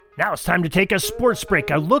Now it's time to take a sports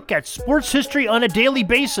break, a look at sports history on a daily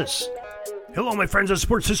basis. Hello, my friends of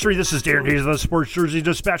sports history. This is Darren Hayes of the Sports Jersey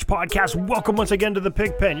Dispatch podcast. Welcome once again to the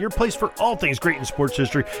Pigpen, your place for all things great in sports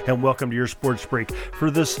history, and welcome to your sports break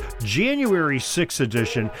for this January 6th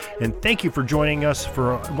edition. And thank you for joining us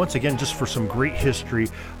for once again just for some great history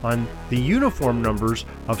on the uniform numbers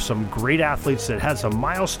of some great athletes that had some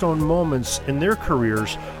milestone moments in their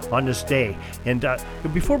careers on this day. And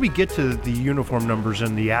before we get to the uniform numbers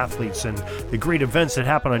and the athletes and the great events that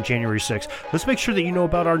happen on January 6th, let's make sure that you know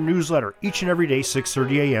about our newsletter. Each and every day,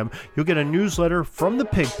 6:30 a.m., you'll get a newsletter from the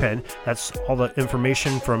Pigpen. That's all the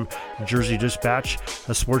information from Jersey Dispatch,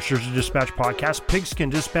 the Sports Jersey Dispatch podcast, Pigskin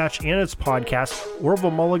Dispatch and its podcast, Orville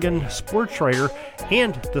Mulligan Sports Writer,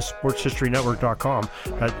 and the SportsHistoryNetwork.com.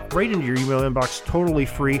 Right into your email inbox, totally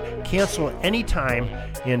free. Cancel at any time,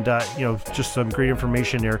 and just some great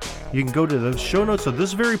information there. You can go to the show notes of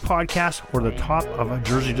this very podcast or the top of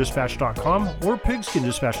JerseyDispatch.com or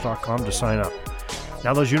PigskinDispatch.com to sign up.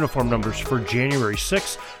 Now those uniform numbers for January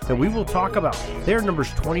 6th that we will talk about, they're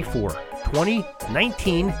numbers 24, 20,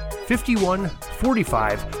 19, 51,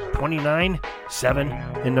 45, 29, 7,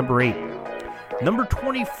 and number 8. Number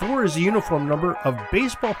 24 is the uniform number of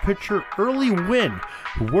baseball pitcher Early Wynn,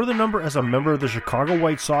 who wore the number as a member of the Chicago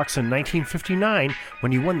White Sox in 1959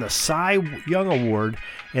 when he won the Cy Young Award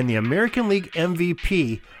and the American League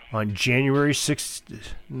MVP on January 6,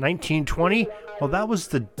 1920. Well, that was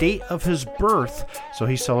the date of his birth, so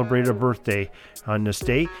he celebrated a birthday on this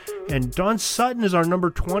day. And Don Sutton is our number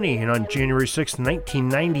 20, and on January 6,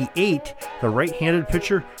 1998, the right-handed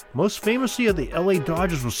pitcher, most famously of the LA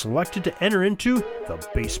Dodgers, was selected to enter into the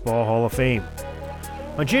Baseball Hall of Fame.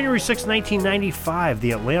 On January 6, 1995,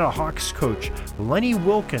 the Atlanta Hawks coach Lenny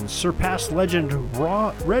Wilkens surpassed legend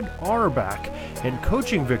Red Auerbach in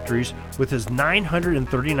coaching victories with his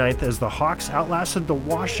 939th as the Hawks outlasted the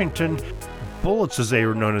Washington Bullets, as they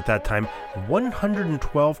were known at that time,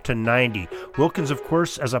 112-90. Wilkens, of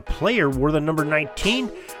course, as a player, wore the number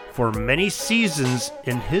 19 for many seasons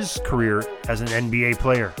in his career as an NBA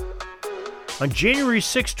player. On January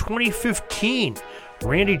 6, 2015,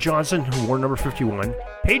 Randy Johnson, who wore number 51,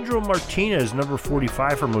 Pedro Martinez, number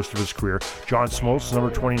 45 for most of his career, John Smoltz, number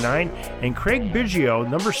 29, and Craig Biggio,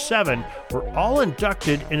 number 7, were all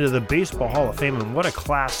inducted into the Baseball Hall of Fame, and what a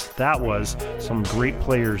class that was. Some great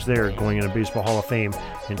players there going into Baseball Hall of Fame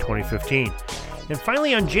in 2015. And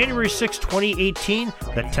finally, on January 6, 2018,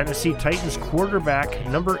 the Tennessee Titans quarterback,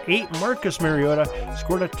 number 8, Marcus Mariota,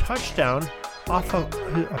 scored a touchdown off a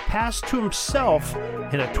pass to himself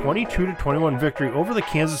in a 22-21 victory over the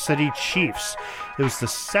Kansas City Chiefs. It was the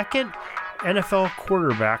second NFL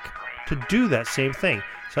quarterback to do that same thing.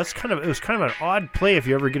 So it was kind of an odd play if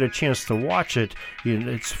you ever get a chance to watch it.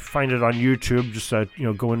 Find it on YouTube. Just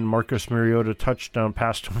go in Marcus Mariota touchdown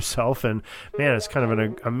pass to himself, and man, it's kind of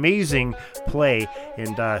an amazing play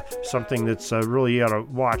and something that's really you got to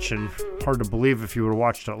watch and hard to believe if you would have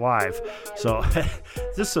watched it live. So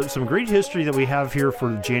this is some great history that we have here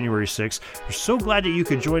for January 6th. We're so glad that you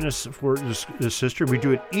could join us for this history. We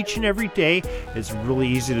do it each and every day. It's really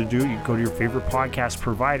easy to do. You go to your favorite podcast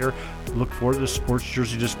provider, look for the Sports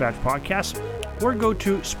Jersey Dispatch podcast, or go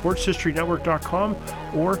to SportsHistoryNetwork.com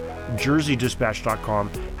or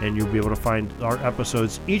JerseyDispatch.com, and you'll be able to find our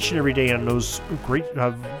episodes each and every day on those great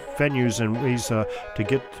venues and ways to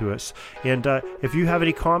get to us. And if you have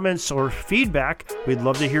any comments or feedback, we'd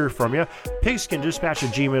love to hear from you.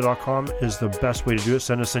 PigskinDispatch@gmail.com is the best way to do it.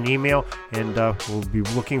 Send us an email, and we'll be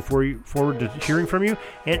looking forward to hearing from you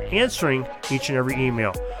and answering each and every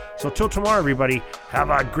email. So till tomorrow, everybody,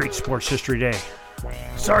 have a great sports history day.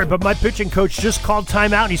 Sorry, but my pitching coach just called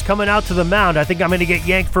timeout and he's coming out to the mound. I think I'm going to get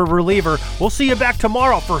yanked for a reliever. We'll see you back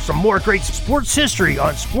tomorrow for some more great sports history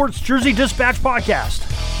on Sports Jersey Dispatch Podcast.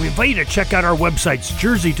 We invite you to check out our websites,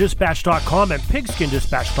 JerseyDispatch.com and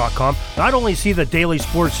PigskinDispatch.com. Not only see the daily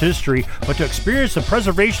sports history, but to experience the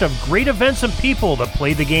preservation of great events and people that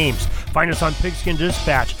play the games. Find us on Pigskin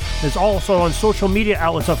Dispatch. It's also on social media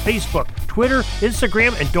outlets of Facebook, Twitter,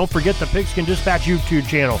 Instagram, and don't forget the Pigskin Dispatch YouTube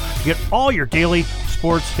channel to get all your daily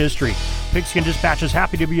sports history. Pigskin Dispatch is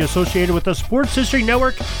happy to be associated with the Sports History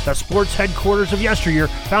Network, the sports headquarters of yesteryear,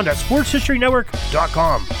 found at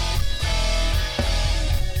SportsHistoryNetwork.com.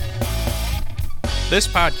 This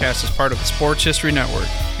podcast is part of the Sports History Network,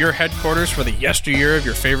 your headquarters for the yesteryear of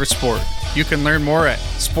your favorite sport. You can learn more at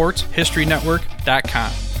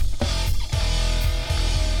SportsHistoryNetwork.com.